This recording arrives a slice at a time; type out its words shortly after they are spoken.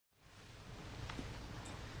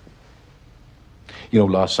You know,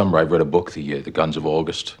 last summer I read a book, The Guns of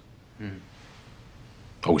August.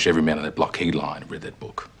 I wish every man on that blockade line read that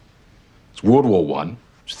book. It's World War I.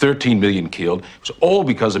 It's 13 million killed. It was all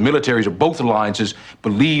because the militaries of both alliances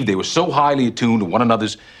believed they were so highly attuned to one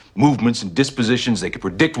another's movements and dispositions they could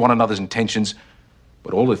predict one another's intentions.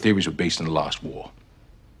 But all their theories were based on the last war.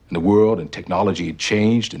 And the world and technology had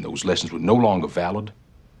changed, and those lessons were no longer valid.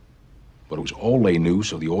 But it was all they knew,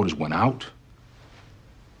 so the orders went out.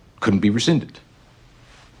 Couldn't be rescinded.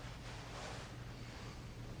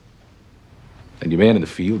 And your man in the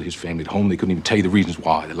field, his family at home, they couldn't even tell you the reasons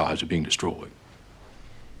why their lives are being destroyed.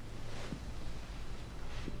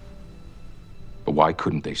 But why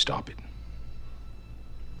couldn't they stop it?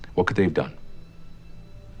 What could they have done?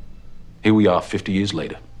 Here we are 50 years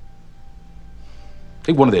later. I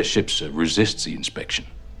think one of their ships resists the inspection.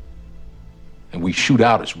 And we shoot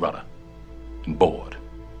out its rudder and board.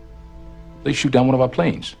 They shoot down one of our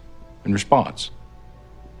planes in response.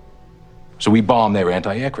 So we bomb their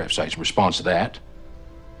anti-aircraft sites in response to that.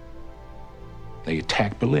 They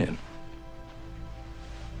attack Berlin.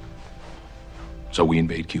 So we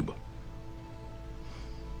invade Cuba.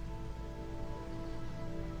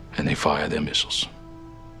 And they fire their missiles.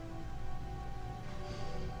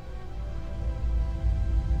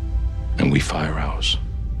 And we fire ours.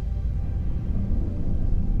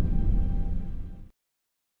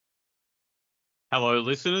 Hello,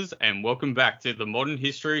 listeners, and welcome back to the Modern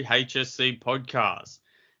History HSC podcast.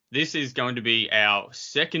 This is going to be our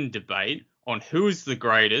second debate on who is the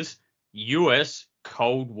greatest US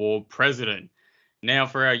Cold War president. Now,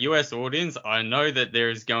 for our US audience, I know that there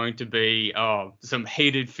is going to be some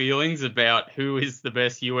heated feelings about who is the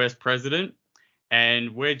best US president,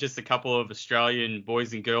 and we're just a couple of Australian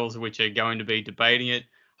boys and girls which are going to be debating it,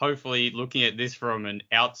 hopefully looking at this from an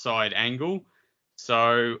outside angle.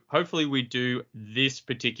 So hopefully we do this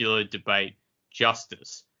particular debate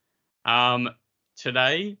justice.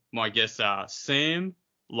 Today, my guests are Sam,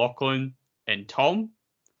 Lachlan, and Tom,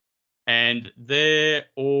 and they're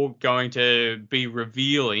all going to be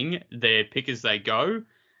revealing their pick as they go.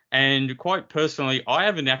 And quite personally, I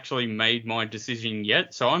haven't actually made my decision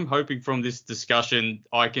yet, so I'm hoping from this discussion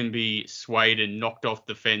I can be swayed and knocked off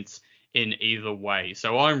the fence in either way.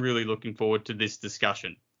 So I'm really looking forward to this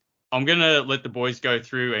discussion. I'm going to let the boys go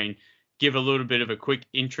through and give a little bit of a quick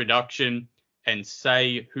introduction and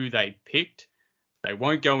say who they picked. They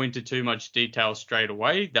won't go into too much detail straight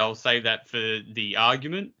away. They'll save that for the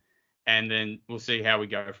argument, and then we'll see how we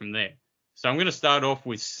go from there. So I'm going to start off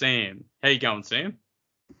with Sam. How you going, Sam?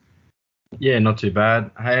 Yeah, not too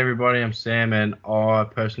bad. Hey, everybody, I'm Sam, and I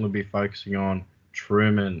personally will be focusing on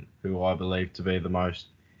Truman, who I believe to be the most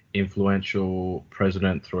influential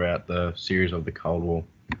president throughout the series of the Cold War.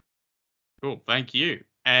 Cool, thank you.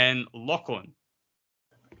 And Lachlan.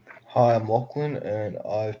 Hi, I'm Lachlan, and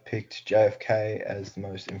I've picked JFK as the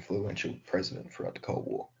most influential president throughout the Cold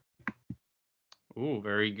War. Oh,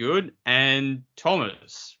 very good. And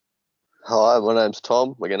Thomas. Hi, my name's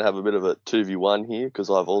Tom. We're going to have a bit of a 2v1 here because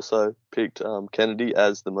I've also picked Kennedy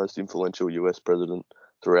as the most influential US president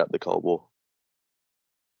throughout the Cold War.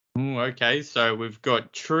 Ooh, okay, so we've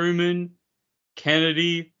got Truman,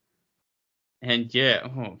 Kennedy, and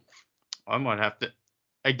I might have to.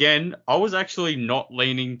 Again, I was actually not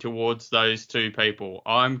leaning towards those two people.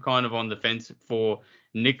 I'm kind of on the fence for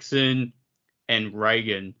Nixon and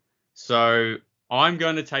Reagan. So I'm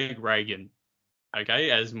going to take Reagan,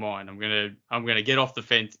 okay, as mine. I'm gonna get off the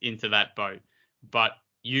fence into that boat. But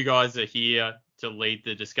you guys are here to lead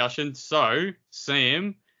the discussion. So,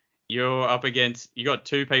 Sam, you got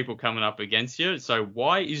two people coming up against you. So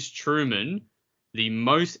why is Truman the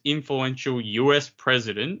most influential US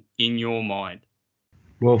president in your mind?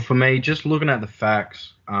 Well, for me, just looking at the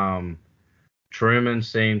facts, Truman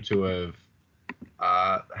seemed to have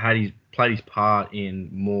played his part in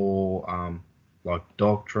more like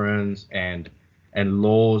doctrines and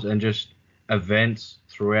laws and just events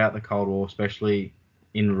throughout the Cold War, especially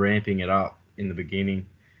in ramping it up in the beginning.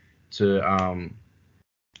 To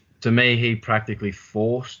me, he practically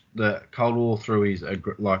forced the Cold War through his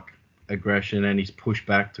aggression and his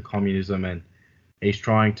pushback to communism, and he's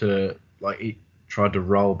tried to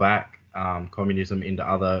roll back communism into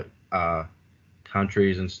other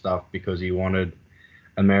countries and stuff because he wanted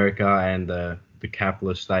America and the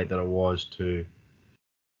capitalist state that it was to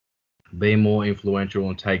be more influential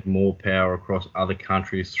and take more power across other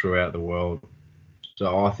countries throughout the world.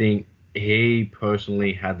 So I think he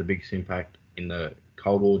personally had the biggest impact in the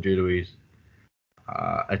Cold War due to his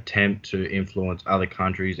attempt to influence other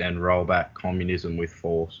countries and roll back communism with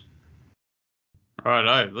force.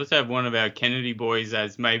 Righto, let's have one of our Kennedy boys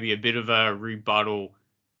as maybe a bit of a rebuttal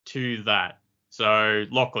to that. So,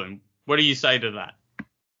 Lachlan, what do you say to that?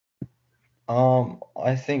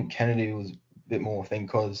 I think Kennedy was a bit more thing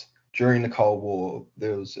because during the Cold War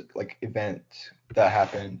there was like event that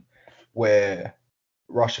happened where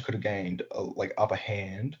Russia could have gained a like upper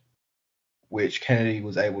hand, which Kennedy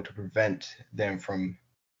was able to prevent them from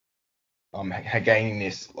gaining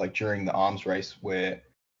this like during the arms race where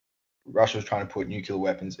Russia was trying to put nuclear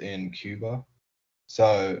weapons in Cuba.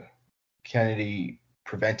 So Kennedy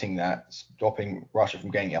preventing that, stopping Russia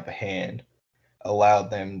from gaining upper hand, allowed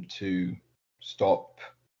them to stop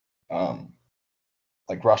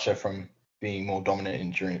like Russia from being more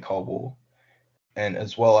dominant during the Cold War, and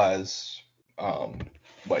as well as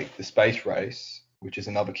like the space race, which is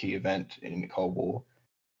another key event in the Cold War.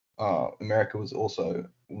 America was also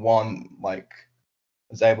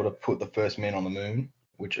was able to put the first man on the moon,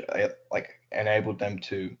 which like enabled them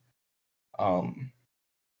to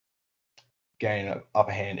gain an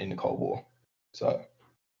upper hand in the Cold War. So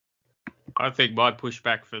I think my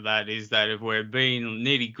pushback for that is that if we're being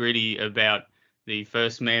nitty gritty about the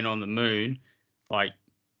first man on the moon, like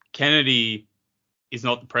Kennedy is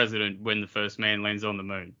not the president when the first man lands on the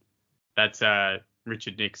moon. That's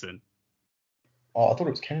Richard Nixon. I thought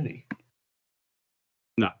it was Kennedy.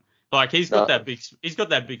 No, like he's got No.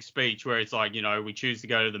 that big speech where it's like, we choose to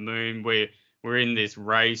go to the moon. We're in this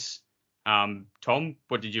race. Tom,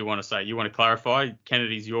 what did you want to say? You want to clarify?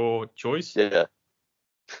 Kennedy's your choice? Yeah.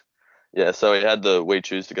 Yeah, so he had the "We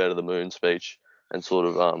choose to go to the moon" speech and sort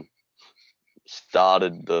of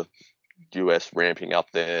started the US ramping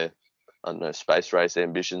up their, space race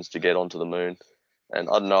ambitions to get onto the moon. And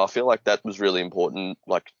I don't know, I feel like that was really important,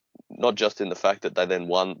 like not just in the fact that they then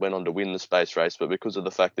went on to win the space race, but because of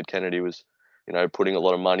the fact that Kennedy was, putting a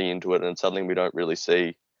lot of money into it, and something we don't really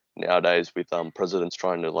see nowadays with presidents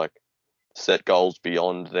trying to like set goals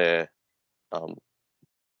beyond their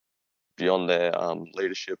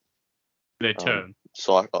leadership. Their term.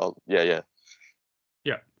 Yeah.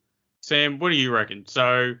 Yeah. Sam, what do you reckon?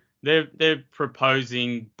 So they're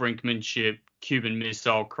proposing brinkmanship, Cuban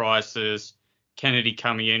Missile Crisis, Kennedy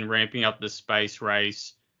coming in, ramping up the space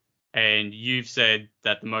race, and you've said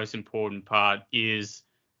that the most important part is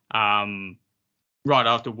right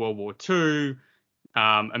after World War II,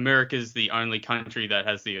 America's the only country that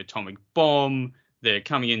has the atomic bomb. They're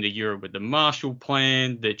coming into Europe with the Marshall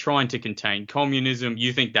Plan. They're trying to contain communism.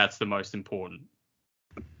 You think that's the most important?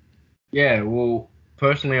 Yeah, well,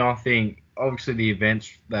 personally, I think obviously the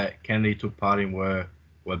events that Kennedy took part in were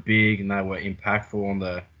big and they were impactful on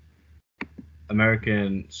the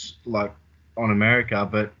Americans, like on America.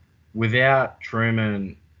 But without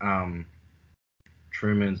Truman's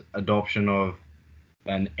adoption of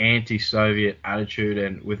an anti-Soviet attitude,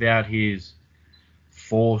 and without his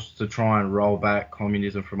force to try and roll back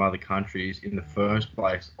communism from other countries in the first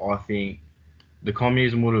place, I think the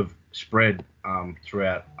communism would have spread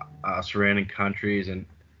throughout surrounding countries, and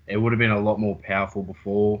it would have been a lot more powerful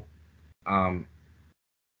before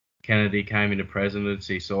Kennedy came into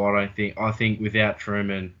presidency. So I think without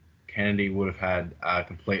Truman, Kennedy would have had a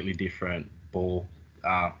completely different ball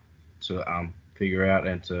to figure out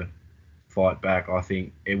and to fight back. I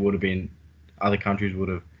think it would have been, other countries would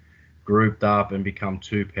have grouped up and become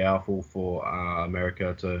too powerful for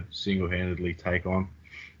America to single-handedly take on.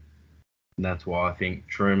 And that's why I think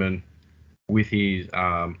Truman, with his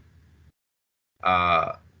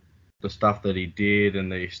the stuff that he did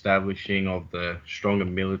and the establishing of the stronger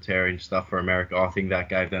military and stuff for America, I think that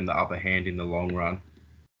gave them the upper hand in the long run.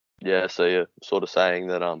 Yeah, so you're sort of saying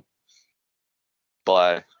that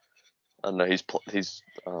by, I don't know, his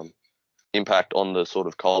impact on the sort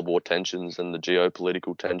of Cold War tensions and the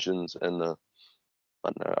geopolitical tensions and the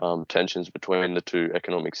tensions between the two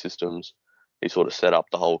economic systems, he sort of set up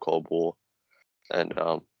the whole Cold War and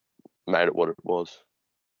made it what it was.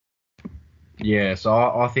 Yeah, so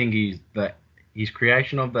I think his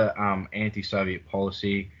creation of the anti-Soviet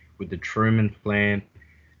policy with the Truman Plan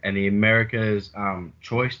and the America's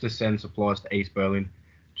choice to send supplies to East Berlin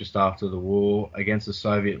just after the war against the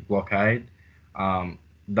Soviet blockade,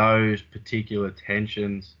 those particular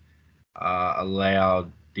tensions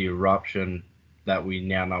allowed the eruption that we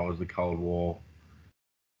now know as the Cold War.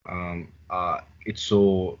 It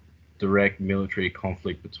saw direct military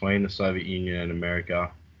conflict between the Soviet Union and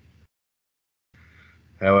America.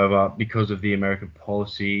 However, because of the American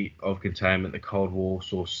policy of containment, the Cold War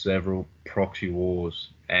saw several proxy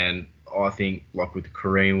wars. And I think, like with the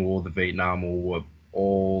Korean War, the Vietnam War, were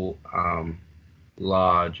all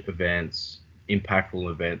large events,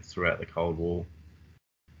 impactful events throughout the Cold War.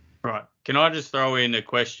 Right. Can I just throw in a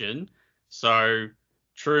question? So,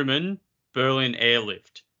 Truman, Berlin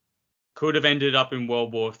airlift. could have ended up in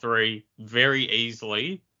World War III very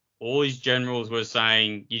easily. All his generals were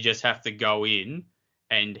saying you just have to go in,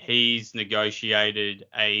 and he's negotiated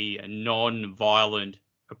a non-violent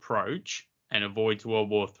approach and avoids World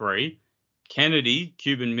War III. Kennedy,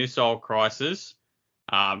 Cuban Missile Crisis.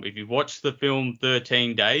 If you've watched the film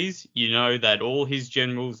 13 Days, you know that all his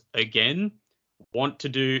generals, again, want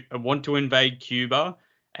to invade Cuba,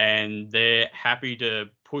 and they're happy to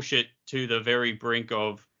push it to the very brink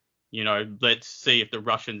of, let's see if the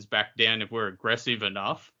Russians back down if we're aggressive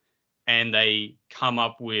enough. And they come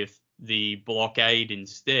up with the blockade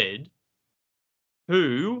instead.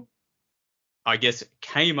 Who, I guess,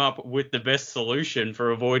 came up with the best solution for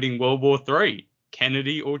avoiding World War III?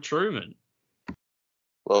 Kennedy or Truman?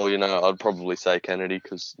 Well, I'd probably say Kennedy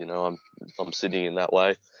because, I'm sitting in that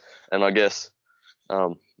way. And I guess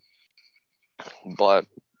by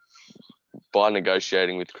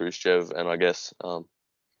negotiating with Khrushchev and I guess,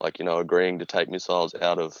 agreeing to take missiles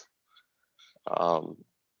out of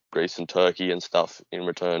Greece and Turkey and stuff in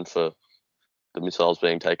return for the missiles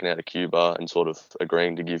being taken out of Cuba and sort of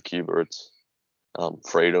agreeing to give Cuba its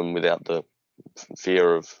freedom without the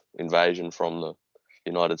fear of invasion from the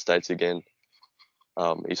United States again.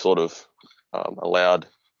 He sort of allowed a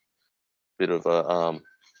bit of a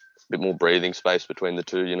bit more breathing space between the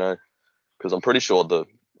two, because I'm pretty sure they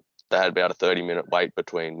had about a 30-minute wait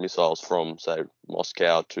between missiles from, say,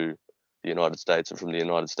 Moscow to the United States and from the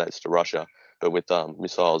United States to Russia. But with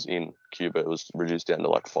missiles in Cuba, it was reduced down to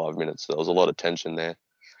like 5 minutes. So there was a lot of tension there.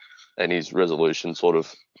 And his resolution sort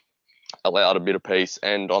of allowed a bit of peace.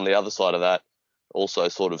 And on the other side of that, also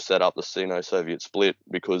sort of set up the Sino-Soviet split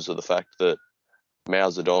because of the fact that Mao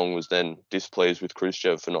Zedong was then displeased with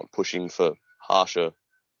Khrushchev for not pushing for harsher,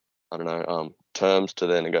 terms to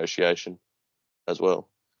their negotiation as well.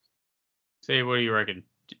 See, what do you reckon?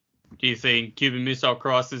 Do you think Cuban Missile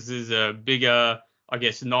Crisis is a bigger, I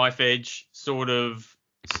guess, knife edge sort of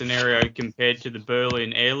scenario compared to the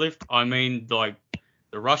Berlin airlift? I mean, like,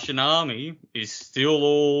 the Russian army is still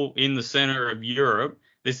all in the center of Europe.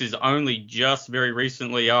 This is only just very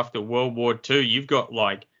recently after World War II. You've got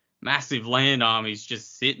like massive land armies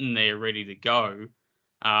just sitting there ready to go.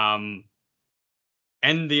 And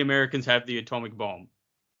the Americans have the atomic bomb.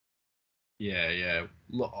 Yeah.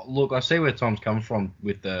 Look, I see where Tom's coming from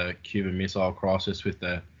with the Cuban Missile Crisis, with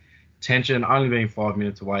the tension only being 5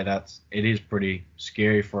 minutes away. It is pretty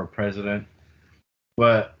scary for a president.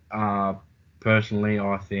 But personally,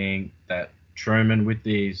 I think that Truman, with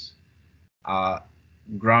these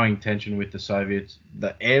growing tension with the Soviets,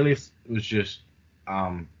 the airlift was just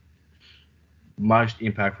most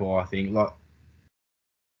impactful, I think. Like,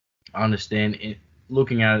 I understand it,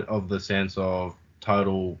 looking at it of the sense of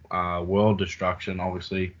total world destruction,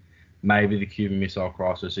 obviously, maybe the Cuban Missile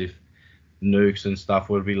Crisis, if nukes and stuff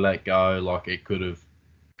would be let go, like, it could have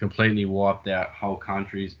completely wiped out whole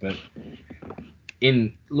countries. But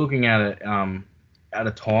in looking at it at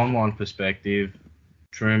a timeline perspective,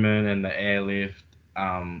 Truman and the airlift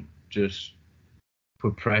just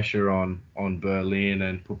put pressure on Berlin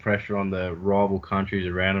and put pressure on the rival countries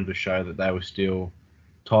around them to show that they were still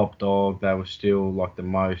top dog, they were still like the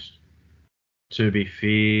most to be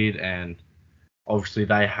feared, and obviously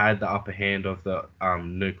they had the upper hand of the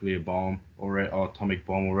nuclear bomb or atomic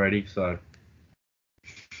bomb already. So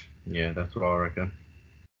yeah, that's what I reckon.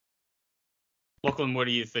 Lachlan, what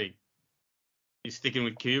do you think? You sticking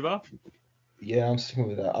with Cuba? Yeah, I'm sticking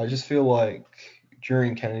with that. I just feel like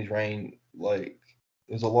during Kennedy's reign, like,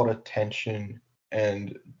 there's a lot of tension,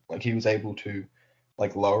 and like he was able to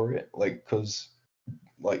like lower it, like, because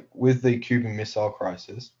like with the Cuban Missile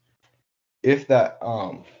Crisis, if they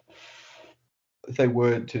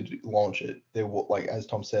were to launch it, they would, like as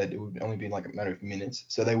Tom said, it would only be like a matter of minutes,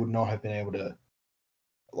 so they would not have been able to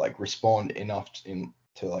like respond enough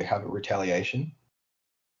to like have a retaliation.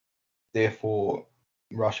 Therefore,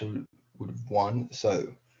 Russia would have won.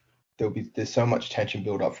 So there's so much tension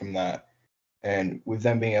built up from that, and with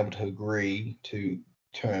them being able to agree to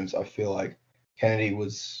terms, I feel like Kennedy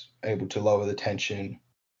was able to lower the tension,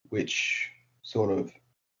 which sort of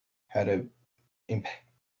had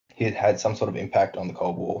some sort of impact on the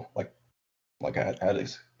Cold War, like had a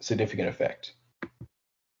significant effect.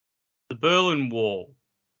 The Berlin Wall.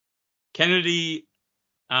 Kennedy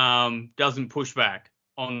doesn't push back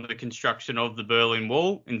on the construction of the Berlin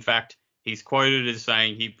Wall. In fact, he's quoted as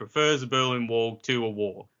saying he prefers the Berlin Wall to a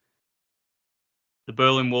war. The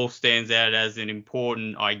Berlin Wall stands out as an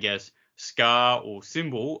important, I guess, scar or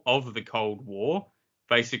symbol of the Cold War,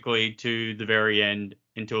 basically to the very end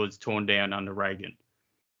until it's torn down under Reagan.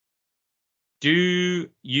 Do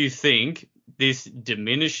you think this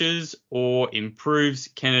diminishes or improves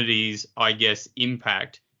Kennedy's, I guess,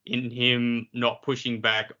 impact in him not pushing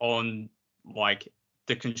back on like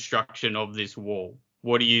the construction of this wall?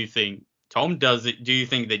 What do you think, Tom? Do you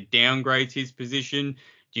think that downgrades his position?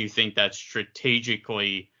 Do you think that's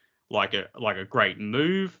strategically like a great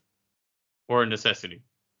move or a necessity?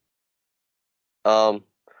 I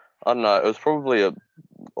don't know. It was probably a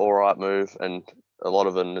all right move and a lot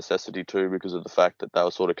of a necessity too, because of the fact that they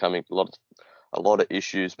were sort of coming a lot of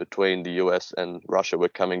issues between the US and Russia were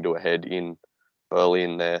coming to a head in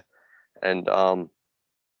Berlin there, and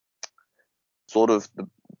sort of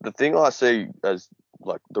the thing I see as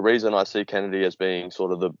like the reason I see Kennedy as being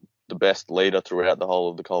sort of the best leader throughout the whole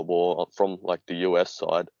of the Cold War from like the US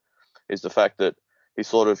side is the fact that he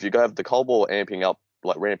sort of, you have the Cold War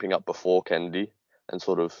ramping up before Kennedy, and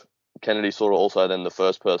sort of Kennedy sort of also then the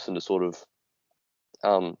first person to sort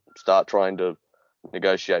of start trying to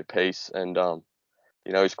negotiate peace, and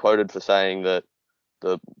he's quoted for saying that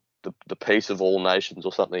the peace of all nations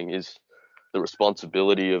or something is the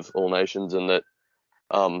responsibility of all nations, and that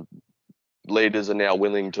leaders are now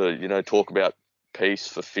willing to talk about peace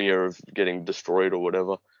for fear of getting destroyed or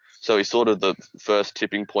whatever. So he's sort of the first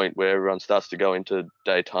tipping point where everyone starts to go into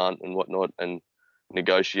détente and whatnot and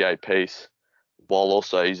negotiate peace, while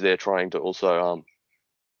also he's there trying to also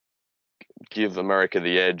give America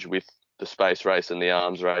the edge with the space race and the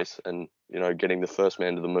arms race, and getting the first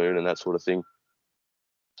man to the moon and that sort of thing.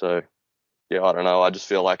 So yeah, I don't know. I just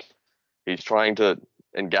feel like he's trying to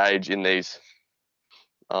engage in these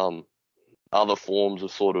other forms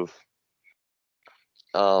of sort of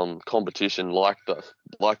competition, like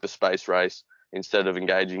the space race, instead of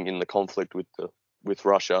engaging in the conflict with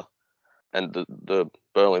Russia. And the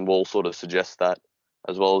Berlin Wall sort of suggests that,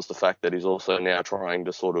 as well as the fact that he's also now trying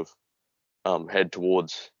to sort of head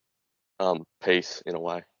towards peace in a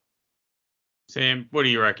way. Sam, what do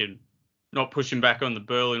you reckon? Not pushing back on the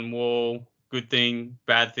Berlin Wall, good thing,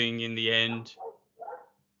 bad thing in the end?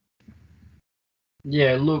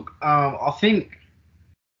 Yeah, look, I think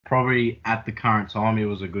probably at the current time it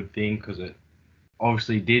was a good thing, because it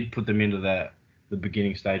obviously did put them into the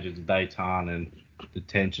beginning stages of détente, and the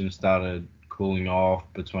tension started cooling off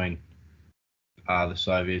between the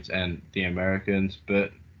Soviets and the Americans.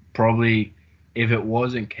 But probably if it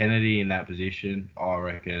wasn't Kennedy in that position, I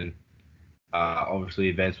reckon obviously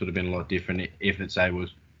events would have been a lot different if it, say,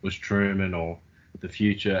 was Truman or the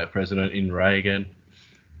future president in Reagan.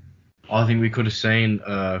 I think we could have seen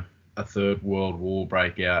a third world war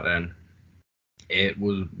break out, and it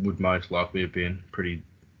would most likely have been pretty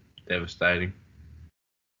devastating.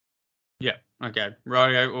 Yeah, okay.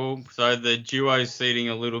 Righto. Well, so the duo's ceding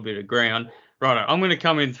a little bit of ground. Righto, I'm going to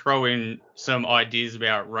come and throw in some ideas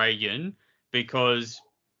about Reagan, because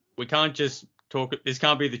we can't just talk. This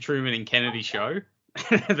can't be the Truman and Kennedy show.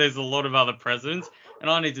 There's a lot of other presidents, and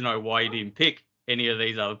I need to know why you didn't pick any of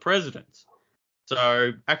these other presidents.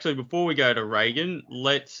 So actually, before we go to Reagan,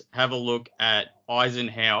 let's have a look at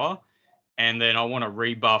Eisenhower, and then I want to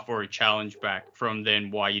rebuff or a challenge back from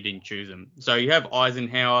then why you didn't choose him. So you have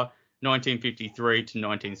Eisenhower, 1953 to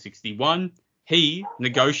 1961. He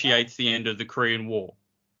negotiates the end of the Korean War,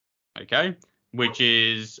 okay, which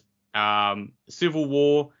is civil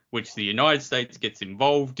war, which the United States gets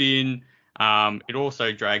involved in. It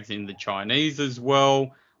also drags in the Chinese as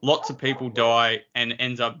well. Lots of people die, and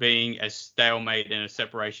ends up being a stalemate and a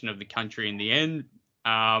separation of the country in the end.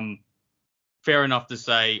 Fair enough to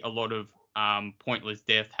say a lot of pointless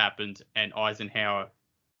death happens, and Eisenhower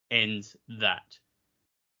ends that.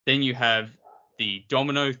 Then you have the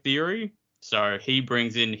domino theory. So he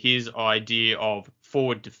brings in his idea of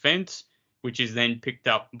forward defense, which is then picked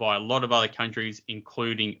up by a lot of other countries,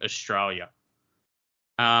 including Australia.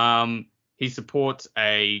 He supports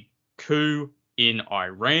a coup in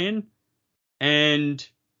Iran, and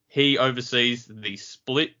he oversees the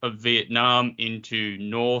split of Vietnam into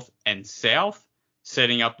North and South,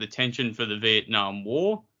 setting up the tension for the Vietnam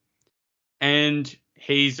War. And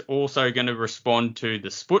he's also going to respond to the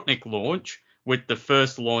Sputnik launch with the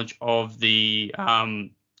first launch of the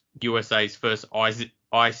USA's first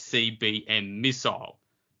ICBM missile.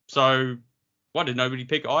 So why did nobody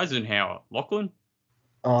pick Eisenhower? Lachlan?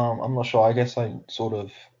 I'm not sure. I guess I sort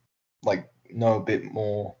of know a bit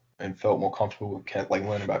more and felt more comfortable with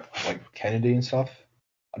learning about Kennedy and stuff.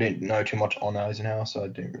 I didn't know too much on Eisenhower, so I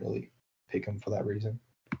didn't really pick him for that reason.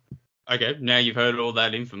 Okay, now you've heard all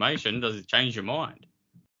that information. Does it change your mind?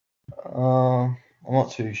 I'm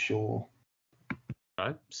not too sure.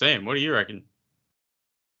 Right. Sam, what do you reckon?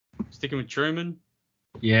 Sticking with Truman?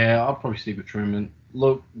 Yeah, I'll probably stick with Truman.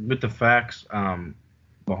 Look, with the facts,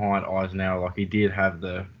 behind Eisenhower. Like, he did have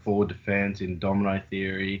the forward defense in domino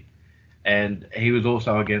theory, and he was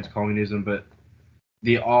also against communism. But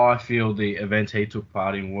I feel the events he took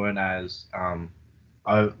part in weren't as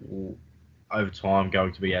over time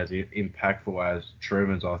going to be as impactful as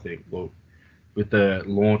Truman's. I think. Look, with the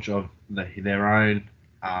launch of their own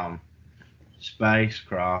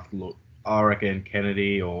spacecraft, look, I reckon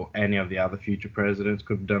Kennedy or any of the other future presidents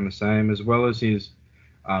could have done the same, as well as his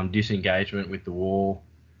disengagement with the war.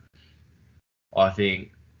 I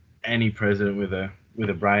think any president with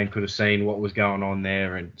a brain could have seen what was going on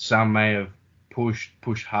there, and some may have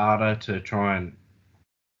pushed harder to try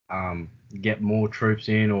and get more troops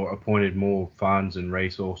in, or appointed more funds and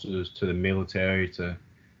resources to the military to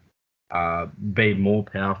be more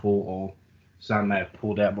powerful, or some may have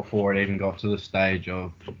pulled out before it even got to the stage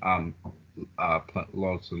of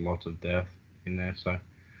lots and lots of death in there. So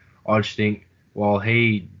I just think while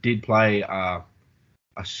he did play a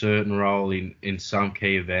certain role in some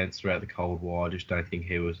key events throughout the Cold War, I just don't think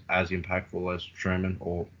he was as impactful as Truman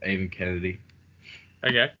or even Kennedy.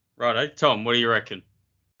 Okay, righto. Tom, what do you reckon?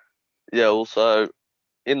 Yeah, also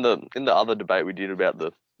in the other debate we did about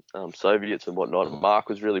the Soviets and whatnot, Mark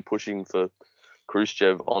was really pushing for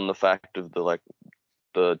Khrushchev on the fact of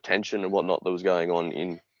the tension and whatnot that was going on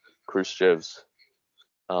in Khrushchev's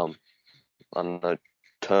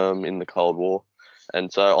term in the Cold War.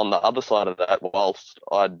 And so on the other side of that, whilst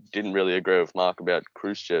I didn't really agree with Mark about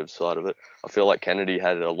Khrushchev's side of it, I feel like Kennedy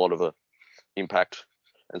had a lot of impact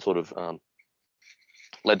and sort of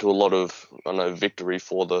led to a lot of victory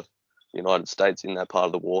for the United States in that part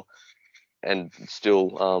of the war, and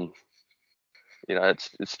still it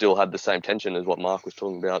still had the same tension as what Mark was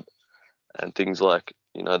talking about, and things like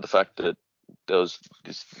the fact that there was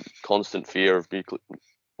this constant fear of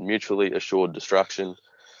mutually assured destruction.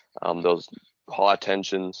 There was high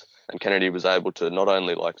tensions, and Kennedy was able to not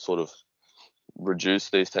only sort of reduce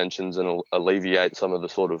these tensions and alleviate some of the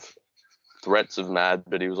sort of threats of MAD,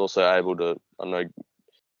 but he was also able to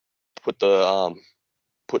put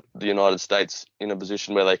the United States in a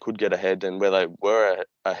position where they could get ahead, and where they were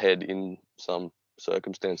ahead in some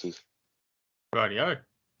circumstances. Rightio.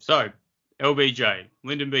 So, LBJ,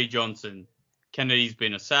 Lyndon B. Johnson, Kennedy's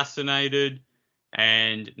been assassinated,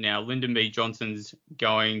 and now Lyndon B. Johnson's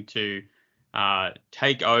going to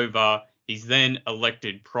take over. He's then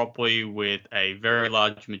elected properly with a very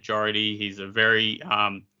large majority. He's a very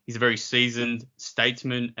seasoned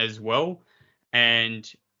statesman as well,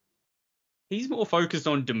 and he's more focused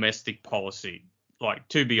on domestic policy,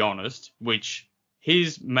 to be honest, which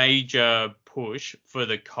his major push for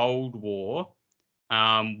the Cold War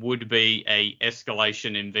would be a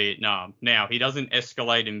escalation in Vietnam. Now, he doesn't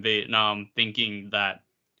escalate in Vietnam thinking that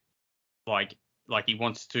he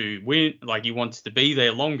wants to win, he wants to be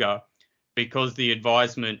there longer, because the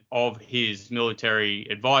advisement of his military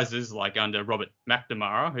advisors, under Robert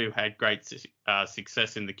McNamara, who had great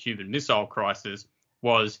success in the Cuban Missile Crisis,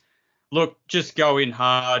 was, look, just go in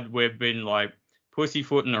hard. We've been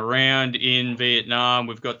pussyfooting around in Vietnam.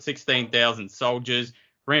 We've got 16,000 soldiers.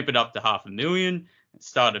 Ramp it up to 500,000.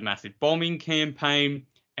 Start a massive bombing campaign,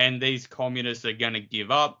 and these communists are going to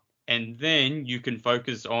give up. And then you can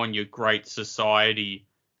focus on your Great Society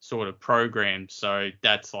sort of program. So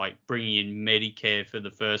that's bringing in Medicare for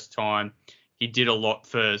the first time. He did a lot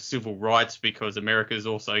for civil rights, because America's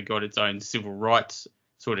also got its own civil rights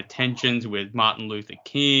sort of tensions with Martin Luther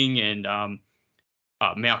King and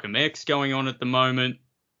Malcolm X going on at the moment.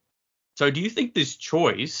 So do you think this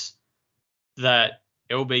choice that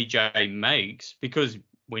LBJ makes, because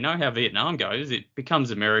we know how Vietnam goes, it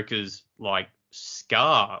becomes America's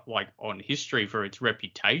scar on history for its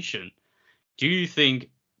reputation. Do you think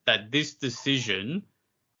that this decision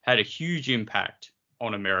had a huge impact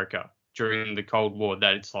on America during the Cold War,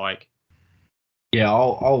 that it's Yeah,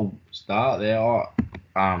 I'll start there.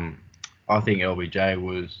 I think LBJ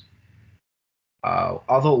was. I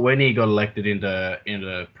thought when he got elected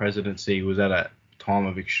into presidency was at a time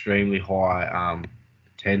of extremely high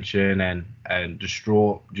tension and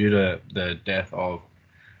distraught due to the death of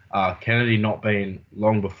Kennedy not being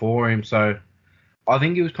long before him. So I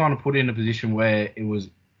think he was kind of put in a position where it was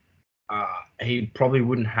he probably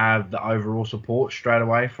wouldn't have the overall support straight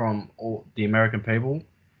away from all the American people.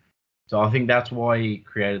 So I think that's why he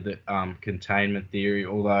created the containment theory,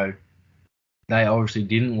 although they obviously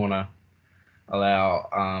didn't want to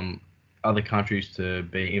allow other countries to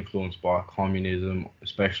be influenced by communism,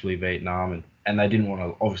 especially Vietnam, and they didn't want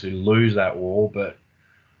to obviously lose that war. But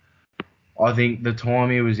I think the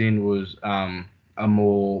time he was in was a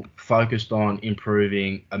more focused on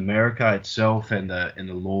improving America itself and the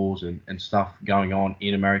laws and stuff going on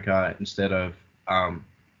in America, instead of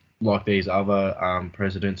like these other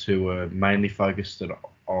presidents who were mainly focused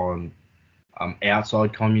on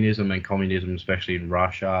outside communism and communism, especially in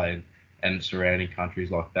Russia and surrounding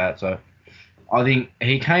countries like that. So I think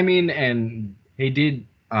he came in and he did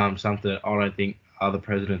something I don't think other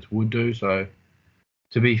presidents would do. So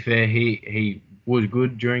to be fair, he was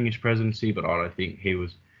good during his presidency, but I don't think he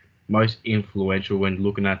was most influential when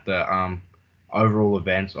looking at the overall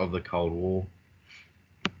events of the Cold War.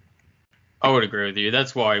 I would agree with you.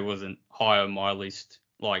 That's why he wasn't high on my list,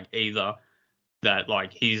 like, either. That,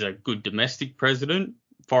 like, he's a good domestic president.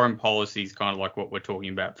 Foreign policy is kind of like what we're talking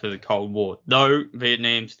about for the Cold War. Though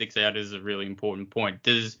Vietnam sticks out as a really important point.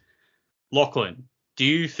 Lachlan, do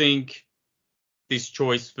you think this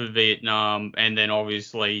choice for Vietnam and then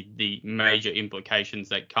obviously the major implications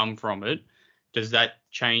that come from it, does that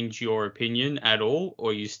change your opinion at all, or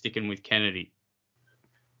are you sticking with Kennedy?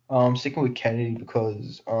 Sticking with Kennedy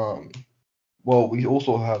because well, we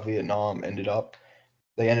also have Vietnam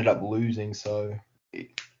they ended up losing, so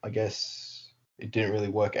I guess it didn't really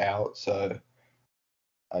work out. So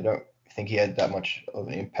I don't think he had that much of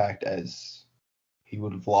an impact as he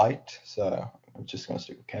would have liked. So I'm just gonna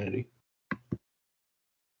stick with Kennedy.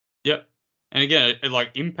 Yep. And again, it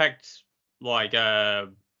like impacts like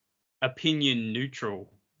opinion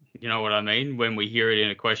neutral. You know what I mean? When we hear it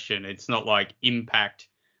in a question, it's not like impact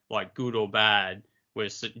like good or bad. We're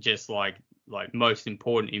just like most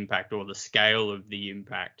important impact or the scale of the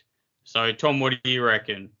impact. So Tom, what do you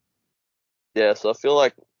reckon? Yeah, so I feel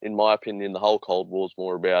like, in my opinion, the whole Cold War is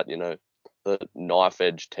more about, the knife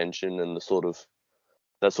edge tension and that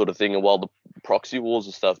sort of thing. And while the proxy wars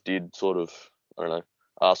and stuff did sort of, I don't know,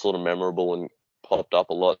 are sort of memorable and popped up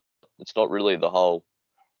a lot, it's not really the whole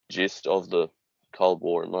gist of the Cold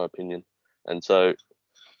War, in my opinion. And so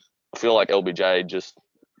I feel like LBJ just,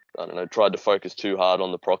 I don't know, tried to focus too hard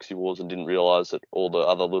on the proxy wars and didn't realize that all the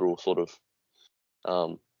other little sort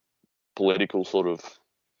of political sort of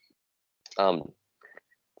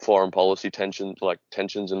foreign policy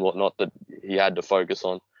tensions and whatnot that he had to focus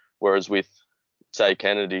on. Whereas with, say,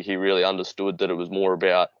 Kennedy, he really understood that it was more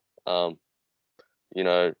about,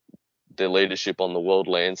 their leadership on the world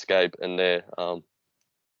landscape and their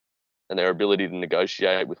ability to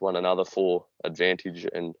negotiate with one another for advantage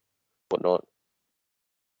and whatnot.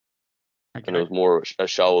 Okay. And it was more a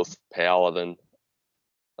show of power than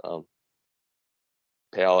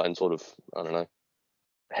power and sort of, I don't know,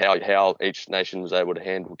 how each nation was able to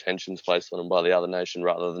handle tensions placed on them by the other nation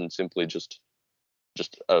rather than simply just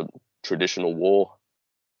a traditional war.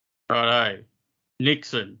 Righto.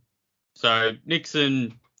 Nixon. So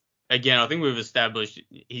Nixon, again, I think we've established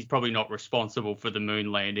he's probably not responsible for the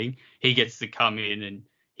moon landing. He gets to come in and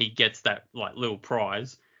he gets that like little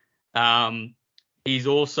prize. He's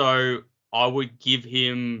also, I would give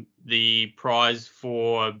him the prize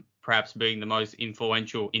for perhaps being the most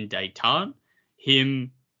influential in détente.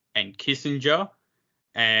 Him and Kissinger,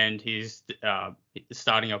 and his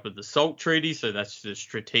starting up with the SALT Treaty, so that's the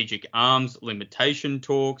Strategic Arms Limitation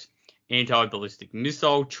Talks, anti-ballistic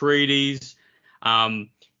missile treaties.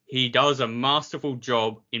 He does a masterful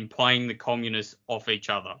job in playing the communists off each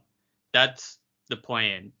other. That's the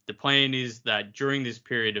plan. The plan is that during this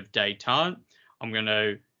period of détente, I'm going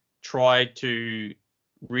to try to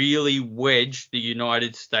really wedge the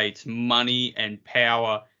United States money and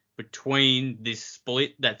power between this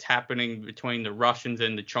split that's happening between the Russians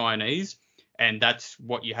and the Chinese. And that's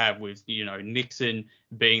what you have with, Nixon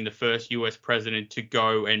being the first US president to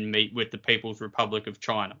go and meet with the People's Republic of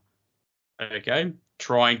China. Okay?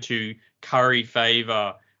 Trying to curry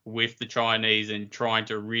favor with the Chinese and trying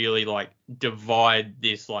to really divide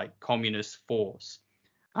this communist force.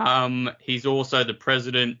 He's also the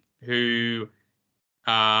president who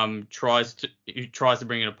tries to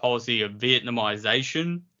bring in a policy of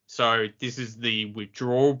Vietnamization. So this is the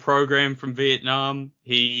withdrawal program from Vietnam.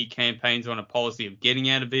 He campaigns on a policy of getting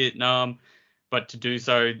out of Vietnam, but to do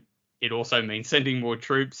so, it also means sending more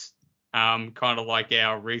troops, kind of like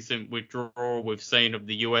our recent withdrawal we've seen of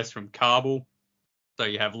the US from Kabul. So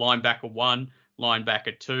you have Linebacker 1,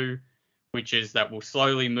 Linebacker 2, which is that will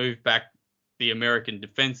slowly move back the American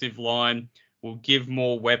defensive line, will give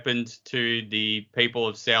more weapons to the people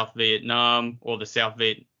of South Vietnam or the South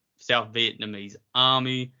Vietnamese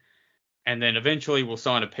army, and then eventually we'll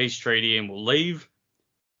sign a peace treaty and we'll leave.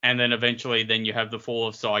 And then eventually then you have the fall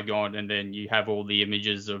of Saigon, and then you have all the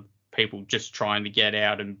images of people just trying to get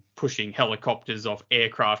out and pushing helicopters off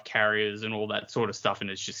aircraft carriers and all that sort of stuff,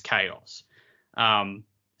 and it's just chaos.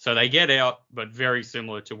 So they get out, but very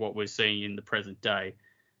similar to what we're seeing in the present day.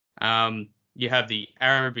 You have the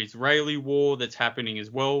Arab-Israeli war that's happening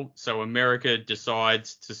as well. So America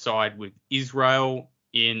decides to side with Israel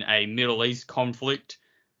in a Middle East conflict,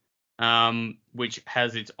 which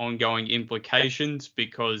has its ongoing implications,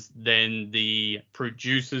 because then the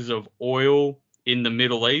producers of oil in the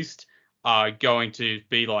Middle East are going to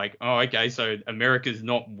be like, oh, okay, so America's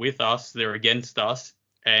not with us, they're against us,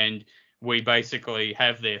 and we basically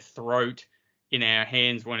have their throat in our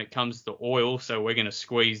hands when it comes to oil, so we're going to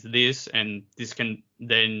squeeze this, and this can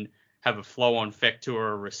then have a flow-on effect to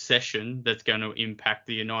a recession that's going to impact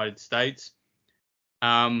the United States.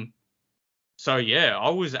 So yeah, I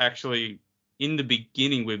was actually in the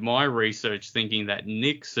beginning with my research thinking that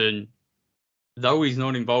Nixon, though he's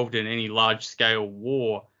not involved in any large-scale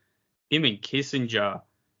war, him and Kissinger,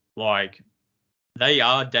 like, they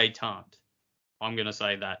are détente. I'm going to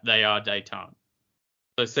say that. They are détente.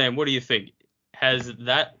 So, Sam, what do you think? Has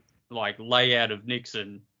that, like, layout of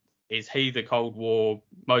Nixon, is he the Cold War,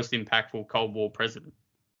 most impactful Cold War president?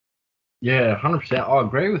 Yeah, 100%. I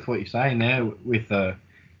agree with what you're saying there with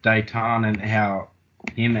détente and how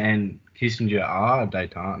him and Kissinger are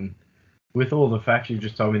détente. And with all the facts you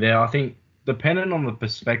just told me there, I think depending on the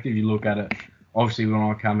perspective you look at it, obviously when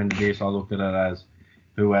I come into this, I looked at it as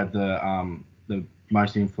who had the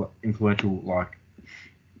most influential, like,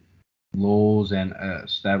 laws and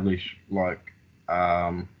established, like,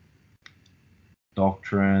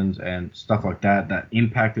 doctrines and stuff like that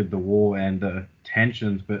impacted the war and the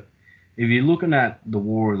tensions. But if you're looking at the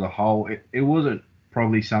war as a whole, it wasn't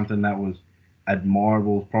probably something that was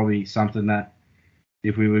admirable, probably something that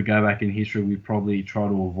if we would go back in history, we'd probably try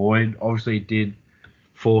to avoid. Obviously, it did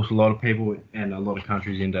force a lot of people and a lot of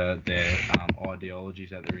countries into their ideologies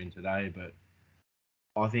that they're in today. But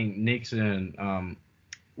I think Nixon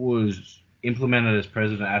was implemented as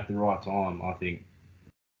president at the right time. I think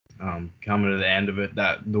coming to the end of it,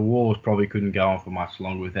 that the wars probably couldn't go on for much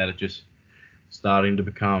longer without it just starting to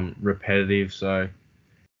become repetitive. So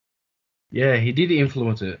yeah, he did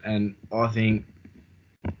influence it, and I think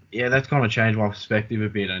that's kind of changed my perspective a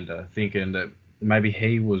bit, and thinking that maybe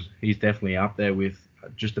he's definitely up there with,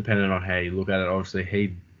 just depending on how you look at it. Obviously,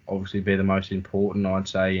 he'd be the most important, I'd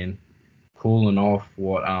say, in cooling off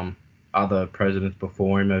what other presidents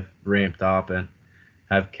before him have ramped up and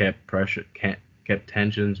have kept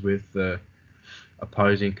tensions with the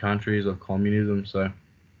opposing countries of communism. So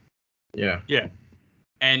yeah.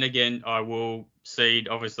 And again, I will cede,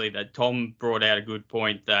 obviously, that Tom brought out a good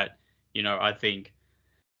point that, I think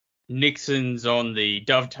Nixon's on the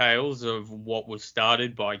dovetails of what was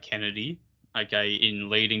started by Kennedy, okay, in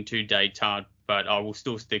leading to détente, but I will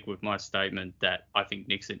still stick with my statement that I think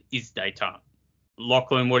Nixon is détente.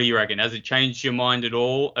 Lachlan, what do you reckon? Has it changed your mind at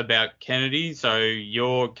all about Kennedy? So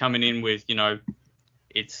you're coming in with,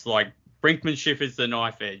 it's like brinkmanship is the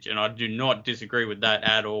knife edge, and I do not disagree with that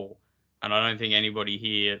at all. And I don't think anybody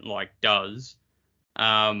here, does.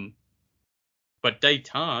 But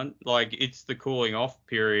détente, it's the cooling off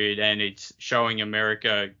period, and it's showing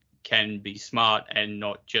America can be smart and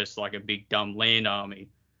not just like a big dumb land army.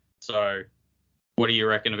 So what do you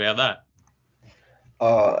reckon about that?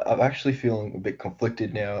 I'm actually feeling a bit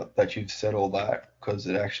conflicted now that you've said all that, because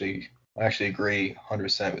I actually agree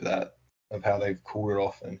 100% with that, of how they've cooled it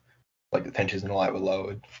off and like the tensions in the light were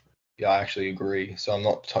lowered. Yeah, I actually agree. So I'm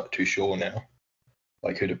not too sure now,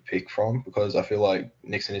 like, who to pick from, because I feel like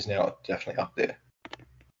Nixon is now definitely up there.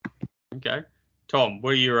 Okay. Tom,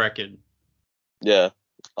 what do you reckon? Yeah,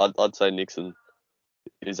 I'd say Nixon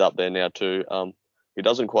is up there now too. He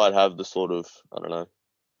doesn't quite have the sort of, I don't know,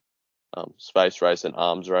 space race and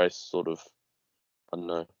arms race sort of, I don't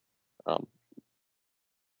know,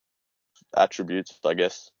 attributes, I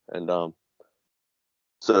guess, and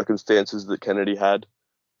circumstances that Kennedy had.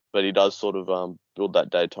 But he does sort of build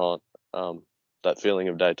that détente, that feeling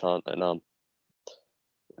of détente, and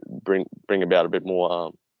bring about a bit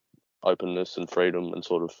more openness and freedom and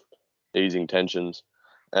sort of easing tensions.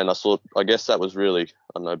 And I guess that was really,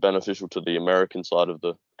 I don't know, beneficial to the American side of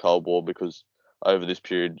the Cold War, because over this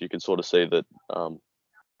period you could sort of see that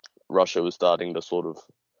Russia was starting to sort of,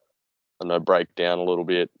 I don't know, break down a little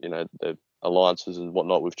bit. Their alliances and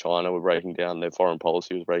whatnot with China were breaking down, their foreign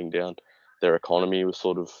policy was breaking down, their economy was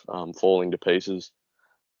sort of falling to pieces.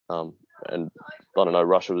 And I don't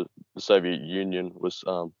know, the Soviet Union was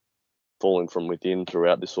falling from within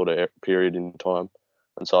throughout this sort of period in time.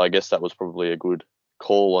 And so I guess that was probably a good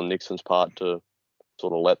call on Nixon's part to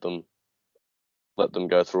sort of let them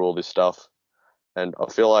go through all this stuff. And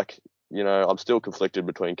I feel like, I'm still conflicted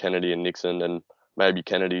between Kennedy and Nixon, and maybe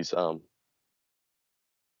Kennedy's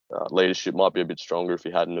leadership might be a bit stronger if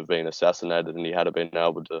he hadn't have been assassinated and he had been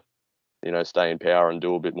able to, stay in power and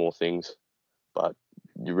do a bit more things. But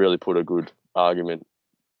you really put a good argument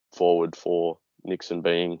forward for Nixon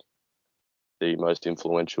being the most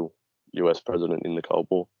influential US president in the Cold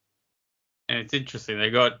War. And it's interesting. They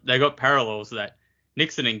got parallels that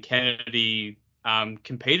Nixon and Kennedy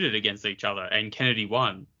competed against each other, and Kennedy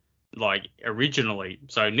won, like originally.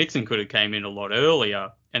 So Nixon could have came in a lot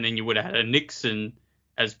earlier, and then you would have had a Nixon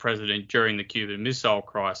as president during the Cuban Missile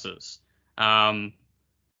Crisis. And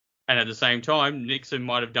at the same time, Nixon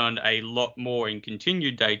might have done a lot more in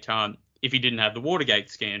continued daytime if he didn't have the Watergate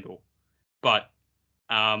scandal. But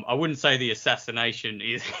I wouldn't say the assassination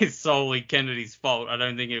is solely Kennedy's fault. I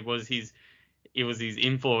don't think it was his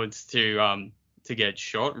influence to get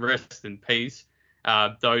shot. Rest in peace.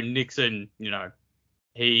 Though Nixon, that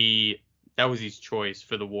was his choice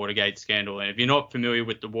for the Watergate scandal. And if you're not familiar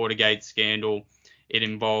with the Watergate scandal, it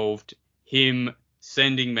involved him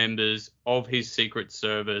sending members of his Secret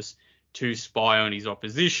Service to spy on his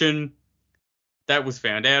opposition. That was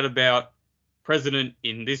found out about. President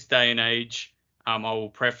in this day and age, I will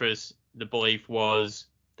preface, the belief was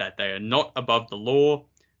that they are not above the law.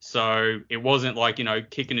 So it wasn't like,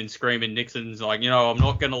 kicking and screaming. Nixon's like, I'm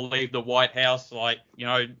not going to leave the White House. Like,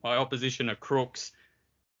 my opposition are crooks.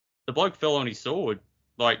 The bloke fell on his sword.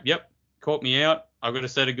 Like, yep, caught me out. I've got to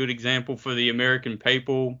set a good example for the American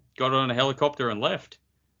people. Got on a helicopter and left.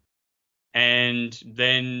 And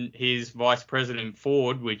then his Vice President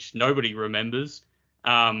Ford, which nobody remembers,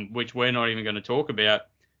 which we're not even going to talk about,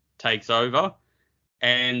 takes over.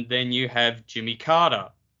 And then you have Jimmy Carter.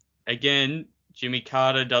 Again, Jimmy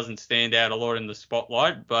Carter doesn't stand out a lot in the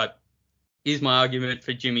spotlight, but here's my argument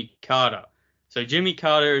for Jimmy Carter. So Jimmy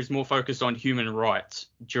Carter is more focused on human rights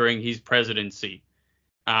during his presidency.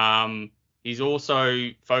 He's also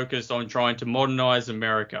focused on trying to modernize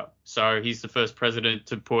America. So he's the first president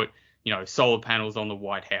to put, solar panels on the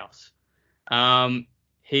White House.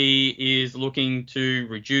 He is looking to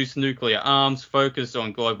reduce nuclear arms, focus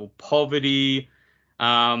on global poverty.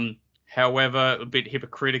 However, a bit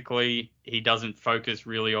hypocritically, he doesn't focus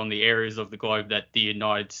really on the areas of the globe that the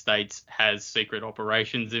United States has secret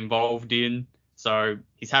operations involved in. So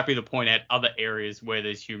he's happy to point out other areas where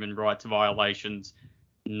there's human rights violations,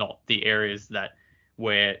 not the areas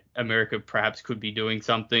where America perhaps could be doing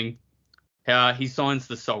something. He signs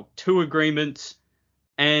the SALT II agreements,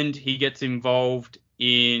 and he gets involved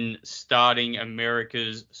in starting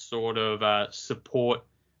America's sort of support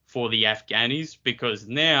for the Afghanis, because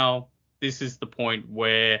now this is the point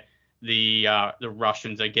where the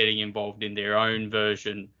Russians are getting involved in their own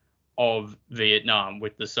version of Vietnam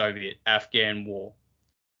with the Soviet-Afghan war.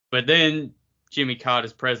 But then Jimmy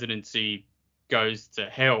Carter's presidency goes to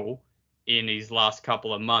hell in his last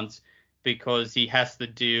couple of months because he has to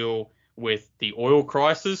deal with the oil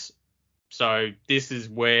crisis. So this is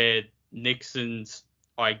where Nixon's,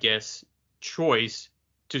 I guess, choice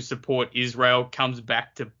to support Israel comes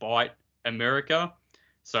back to bite America.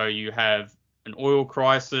 So you have an oil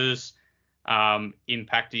crisis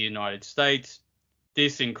impact the United States.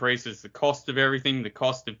 This increases the cost of everything. The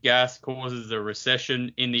cost of gas causes a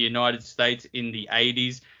recession in the United States in the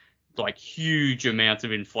 80s, like huge amounts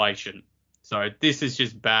of inflation. So this is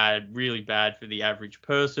just bad, really bad for the average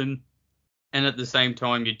person. And at the same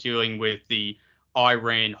time, you're dealing with the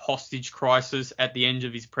Iran hostage crisis at the end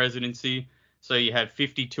of his presidency. So you have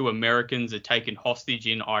 52 Americans are taken hostage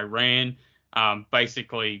in Iran,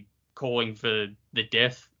 basically calling for the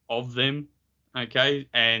death of them. Okay.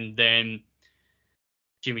 And then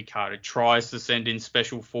Jimmy Carter tries to send in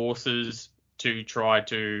special forces to try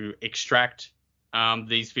to extract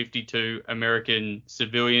these 52 American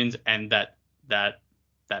civilians, and that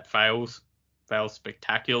fails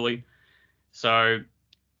spectacularly. So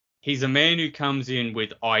he's a man who comes in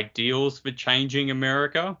with ideals for changing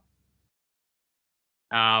America.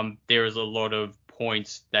 There is a lot of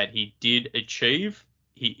points that he did achieve.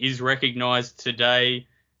 He is recognized today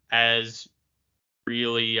as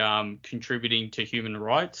really contributing to human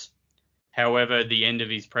rights. However, the end of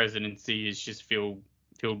his presidency is just filled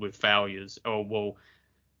with failures,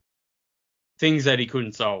 things that he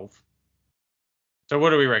couldn't solve. So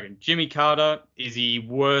what do we reckon? Jimmy Carter, is he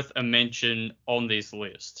worth a mention on this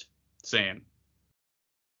list? Sam?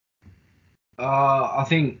 I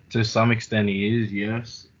think to some extent he is,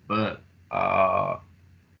 yes, but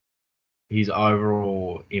his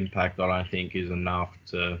overall impact, I don't think, is enough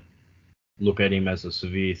to look at him as a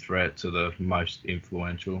severe threat to the most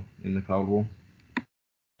influential in the Cold War.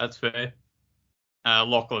 That's fair.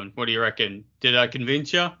 Lachlan, what do you reckon? Did I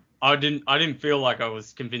convince you? I didn't feel like I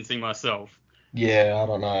was convincing myself. Yeah, I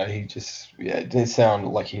don't know. He just, it didn't sound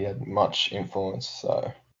like he had much influence.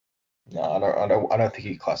 So no, I don't think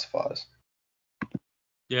he classifies.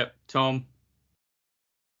 Yep, Tom.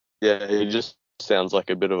 Yeah, he just sounds like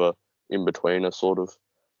a bit of a in-betweener sort of.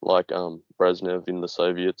 like Brezhnev in the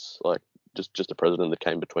Soviets, like just a president that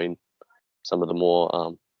came between some of the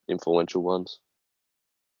more influential ones.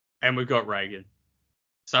 And we've got Reagan.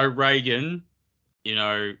 So Reagan,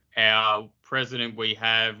 our president we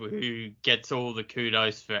have who gets all the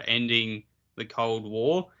kudos for ending the Cold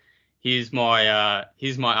War. Here's my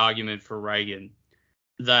argument for Reagan,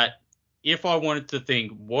 that if I wanted to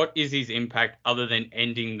think what is his impact other than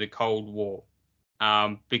ending the Cold War,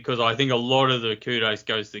 because I think a lot of the kudos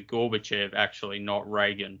goes to Gorbachev, actually, not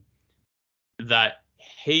Reagan, that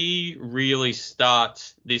he really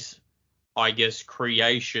starts this, I guess,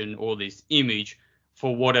 creation or this image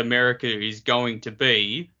for what America is going to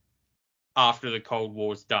be after the Cold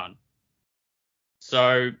War's done.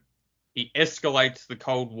 So he escalates the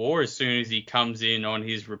Cold War as soon as he comes in on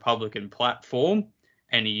his Republican platform,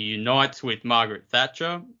 and he unites with Margaret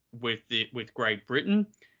Thatcher, with Great Britain,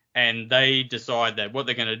 and they decide that what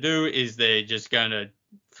they're going to do is they're just going to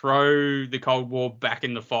throw the Cold War back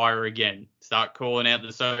in the fire again, start calling out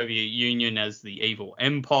the Soviet Union as the evil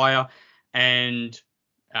empire, and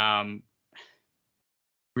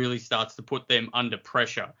really starts to put them under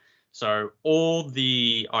pressure. So all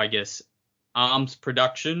the, I guess, arms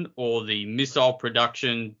production or the missile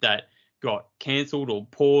production that got cancelled or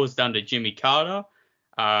paused under Jimmy Carter,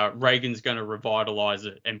 Reagan's going to revitalize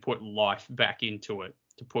it and put life back into it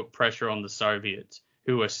to put pressure on the Soviets,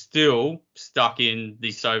 who are still stuck in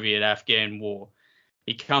the Soviet-Afghan war.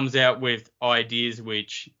 He comes out with ideas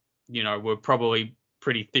which, were probably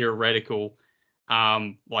pretty theoretical,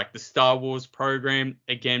 like the Star Wars program,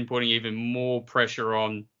 again, putting even more pressure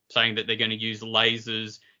on, saying that they're going to use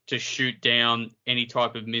lasers to shoot down any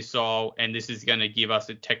type of missile, and this is going to give us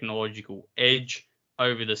a technological edge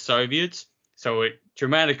over the Soviets. So it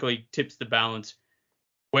dramatically tips the balance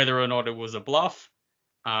whether or not it was a bluff.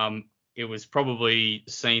 It was probably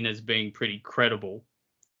seen as being pretty credible.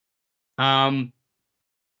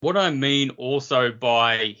 What I mean also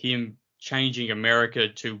by him changing America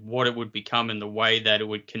to what it would become and the way that it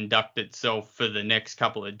would conduct itself for the next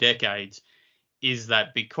couple of decades is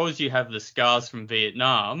that because you have the scars from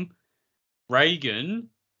Vietnam, Reagan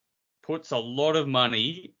puts a lot of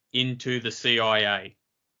money into the CIA,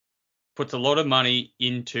 puts a lot of money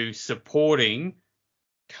into supporting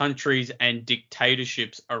countries and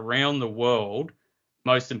dictatorships around the world,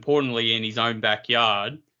 most importantly in his own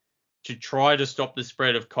backyard, to try to stop the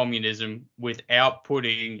spread of communism without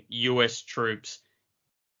putting US troops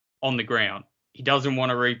on the ground. He doesn't want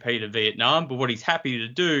to repeat of Vietnam, but what he's happy to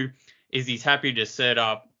do is he's happy to set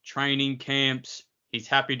up training camps. He's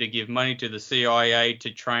happy to give money to the CIA to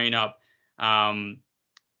train up,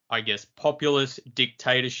 I guess, populist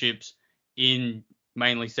dictatorships in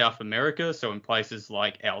mainly South America. So in places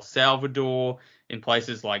like El Salvador, in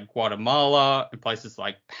places like Guatemala, in places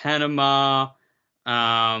like Panama,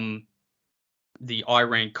 the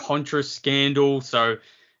Iran-Contra scandal. So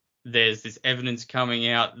there's this evidence coming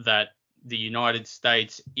out that the United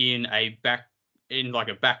States in a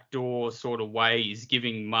backdoor sort of way is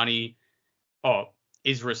giving money,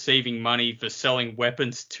 is receiving money for selling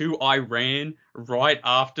weapons to Iran right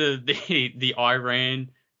after the Iran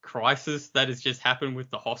crisis that has just happened with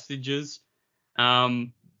the hostages.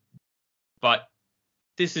 But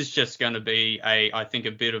this is just going to be I think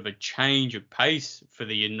a bit of a change of pace for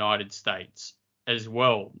the United States as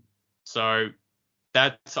well. So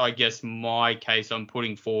that's, I guess, my case I'm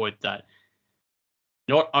putting forward, that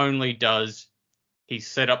not only does he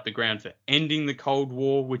set up the ground for ending the Cold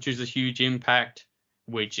War, which is a huge impact,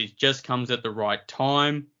 which it just comes at the right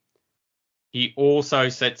time, he also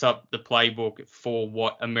sets up the playbook for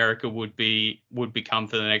what America would become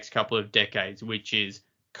for the next couple of decades, which is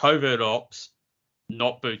covert ops,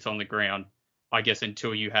 not boots on the ground, I guess,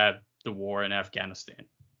 until you have the war in Afghanistan.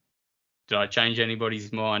 Did I change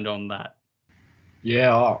anybody's mind on that?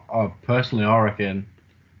 Yeah, I personally, I reckon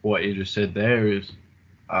what you just said there is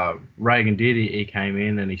Reagan did. He came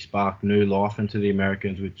in and he sparked new life into the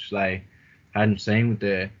Americans, which they hadn't seen with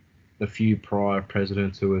the few prior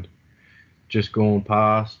presidents who had just gone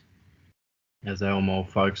past, as they were more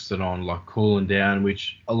focused on like cooling down,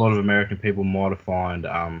 which a lot of American people might have find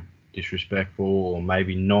disrespectful or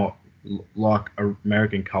maybe not like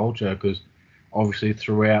American culture, because obviously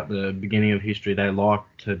throughout the beginning of history they like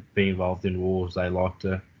to be involved in wars, they like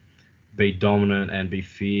to be dominant and be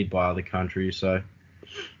feared by other countries. So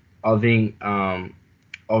I think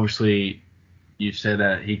obviously you said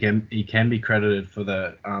that he can be credited for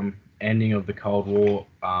the ending of the Cold War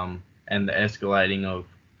and the escalating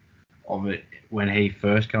of it when he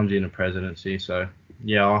first comes into presidency. So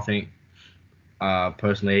yeah, I think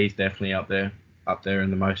personally he's definitely up there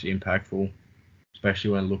and the most impactful,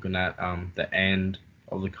 especially when looking at the end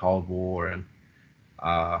of the Cold War and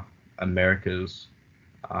America's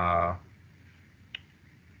time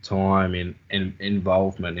in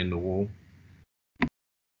involvement in the war.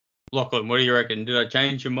 Lachlan, what do you reckon? Did I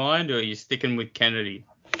change your mind, or are you sticking with Kennedy?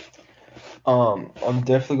 I'm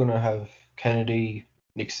definitely gonna have Kennedy,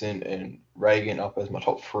 Nixon, and Reagan up as my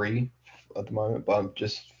top three at the moment, but I'm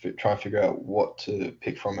just trying to figure out what to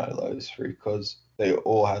pick from out of those three because they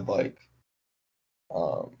all had like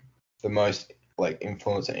the most like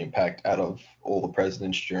influence and impact out of all the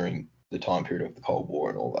presidents during the time period of the Cold War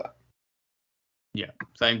and all that. Yeah,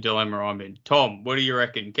 same dilemma I'm in. Tom, what do you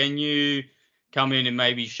reckon? Can you come in and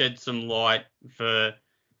maybe shed some light for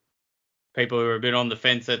people who are a bit on the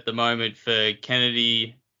fence at the moment for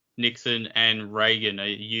Kennedy, Nixon, and Reagan? Are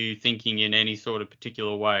you thinking in any sort of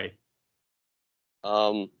particular way?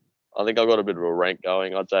 I think I've got a bit of a rank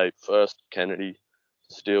going. I'd say first Kennedy,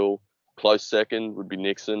 still close second would be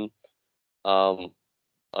Nixon. I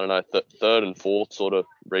don't know, third and fourth sort of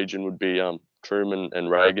region would be Truman and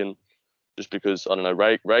Reagan, just because I don't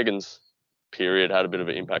know Reagan's period had a bit of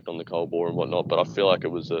an impact on the Cold War and whatnot, but I feel like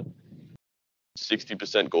it was a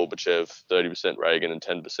 60% Gorbachev, 30% Reagan, and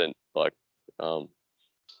 10% like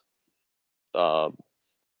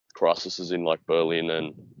crises in like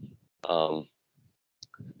Berlin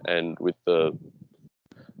and with the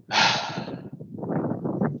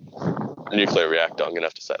nuclear reactor. I'm gonna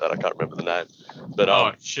have to say that I can't remember the name, but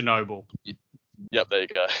Chernobyl. Yep, there you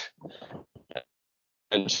go.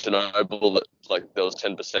 And Chernobyl, that like there was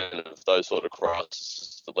 10% of those sort of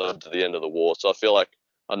crises that led to the end of the war. So I feel like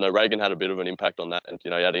I know Reagan had a bit of an impact on that, and he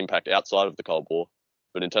had impact outside of the Cold War.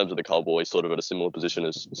 But in terms of the Cold War, he's sort of at a similar position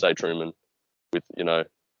as say Truman, with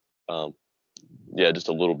just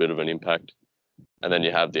a little bit of an impact. And then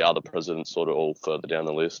you have the other presidents sort of all further down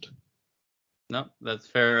the list. No, that's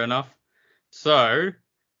fair enough. So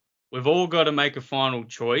we've all got to make a final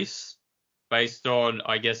choice based on,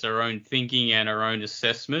 I guess, our own thinking and our own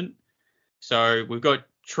assessment. So we've got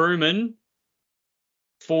Truman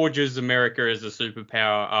forges America as a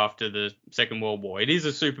superpower after the Second World War. It is a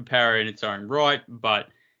superpower in its own right, but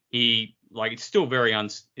it's still very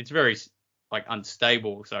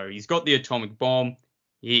unstable. So he's got the atomic bomb.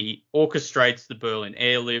 He orchestrates the Berlin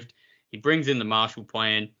airlift. He brings in the Marshall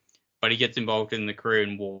Plan, but he gets involved in the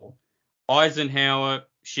Korean War. Eisenhower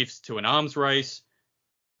shifts to an arms race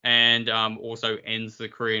and also ends the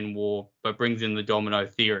Korean War, but brings in the domino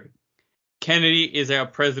theory. Kennedy is our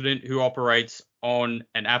president who operates on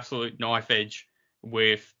an absolute knife edge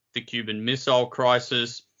with the Cuban Missile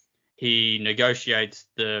Crisis. He negotiates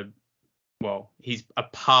he's a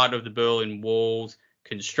part of the Berlin Wall's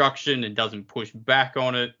construction and doesn't push back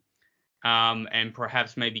on it, and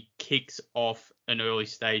perhaps maybe kicks off an early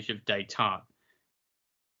stage of détente.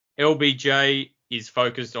 LBJ is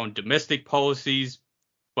focused on domestic policies,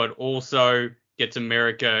 but also gets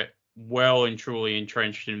America well and truly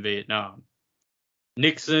entrenched in Vietnam.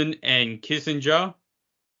 Nixon and Kissinger,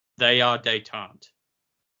 they are détente.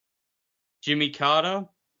 Jimmy Carter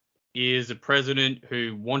is a president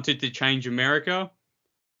who wanted to change America,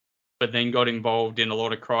 but then got involved in a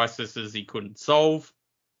lot of crises he couldn't solve.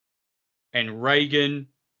 And Reagan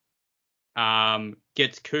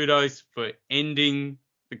gets kudos for ending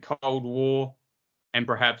the Cold War and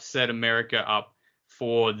perhaps set America up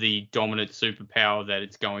for the dominant superpower that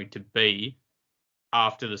it's going to be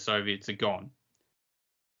after the Soviets are gone.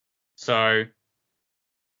 So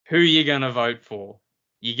who are you going to vote for?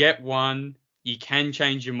 You get one. You can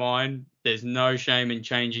change your mind. There's no shame in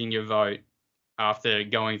changing your vote after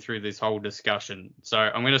going through this whole discussion. So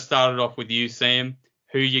I'm going to start it off with you, Sam.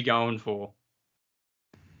 Who are you going for?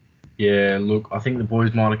 Yeah, look, I think the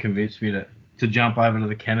boys might have convinced me to jump over to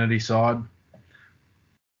the Kennedy side.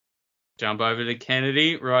 Jump over to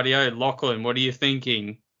Kennedy. Rightio. Lachlan, what are you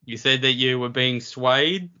thinking? You said that you were being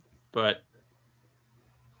swayed, but...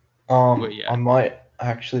 I might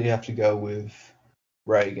actually have to go with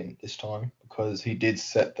Reagan this time because he did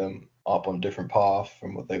set them up on a different path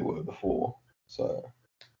from what they were before. So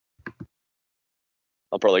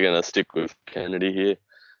I'm probably going to stick with Kennedy here.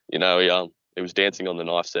 He was dancing on the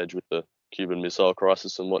knife's edge with the Cuban Missile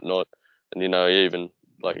Crisis and whatnot, and he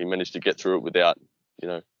managed to get through it without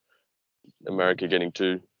America getting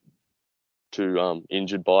too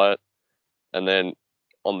injured by it. And then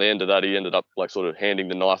on the end of that, he ended up sort of handing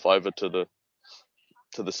the knife over to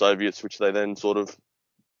the Soviets, which they then sort of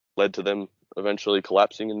led to them eventually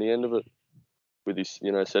collapsing in the end of it, with his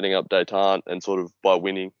setting up détente and sort of by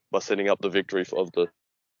setting up the victory of the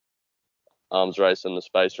arms race and the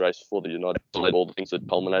space race for the United States, all the things that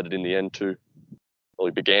culminated in the end to, well,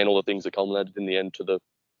 he began all the things that culminated in the end to the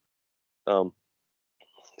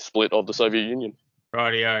split of the Soviet Union.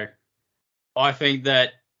 Rightio. I think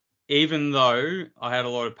that even though I had a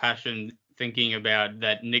lot of passion thinking about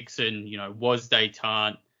that Nixon, was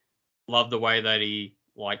détente, loved the way that he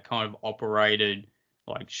kind of operated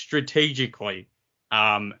strategically.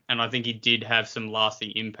 And I think he did have some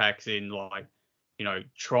lasting impacts in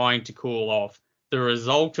trying to cool off. The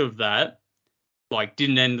result of that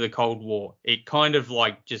didn't end the Cold War. It kind of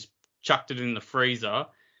just chucked it in the freezer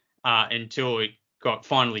until it got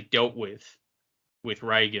finally dealt with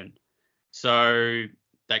Reagan. So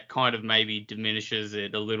that kind of maybe diminishes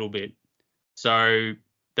it a little bit. So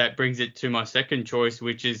that brings it to my second choice,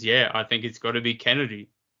 which is, I think it's got to be Kennedy.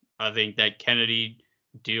 I think that Kennedy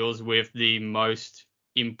deals with the most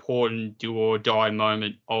important do or die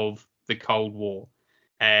moment of the Cold War.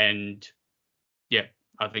 And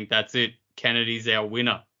I think that's it. Kennedy's our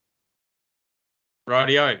winner.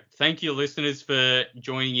 Rightio. Thank you, listeners, for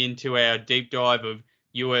joining into our deep dive of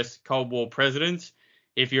US Cold War presidents.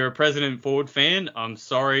 If you're a President Ford fan, I'm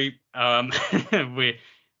sorry. He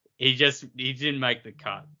didn't make the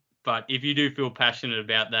cut. But if you do feel passionate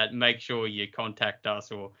about that, make sure you contact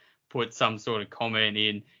us or put some sort of comment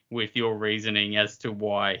in with your reasoning as to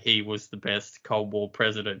why he was the best Cold War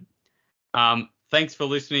president. Thanks for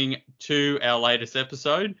listening to our latest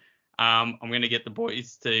episode. I'm going to get the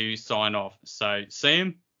boys to sign off. So,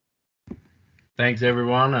 Sam? Thanks,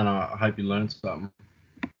 everyone, and I hope you learned something.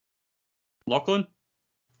 Lachlan?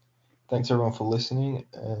 Thanks, everyone, for listening,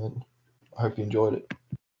 and I hope you enjoyed it.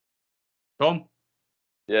 Tom?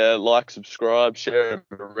 Yeah, subscribe, share it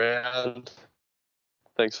around.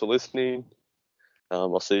 Thanks for listening.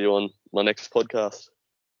 I'll see you on my next podcast.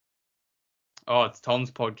 Oh, it's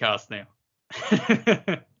Tom's podcast now.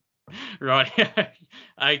 Right.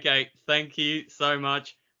 Okay. Thank you so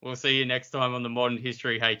much. We'll see you next time on the Modern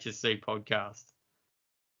History HSC podcast.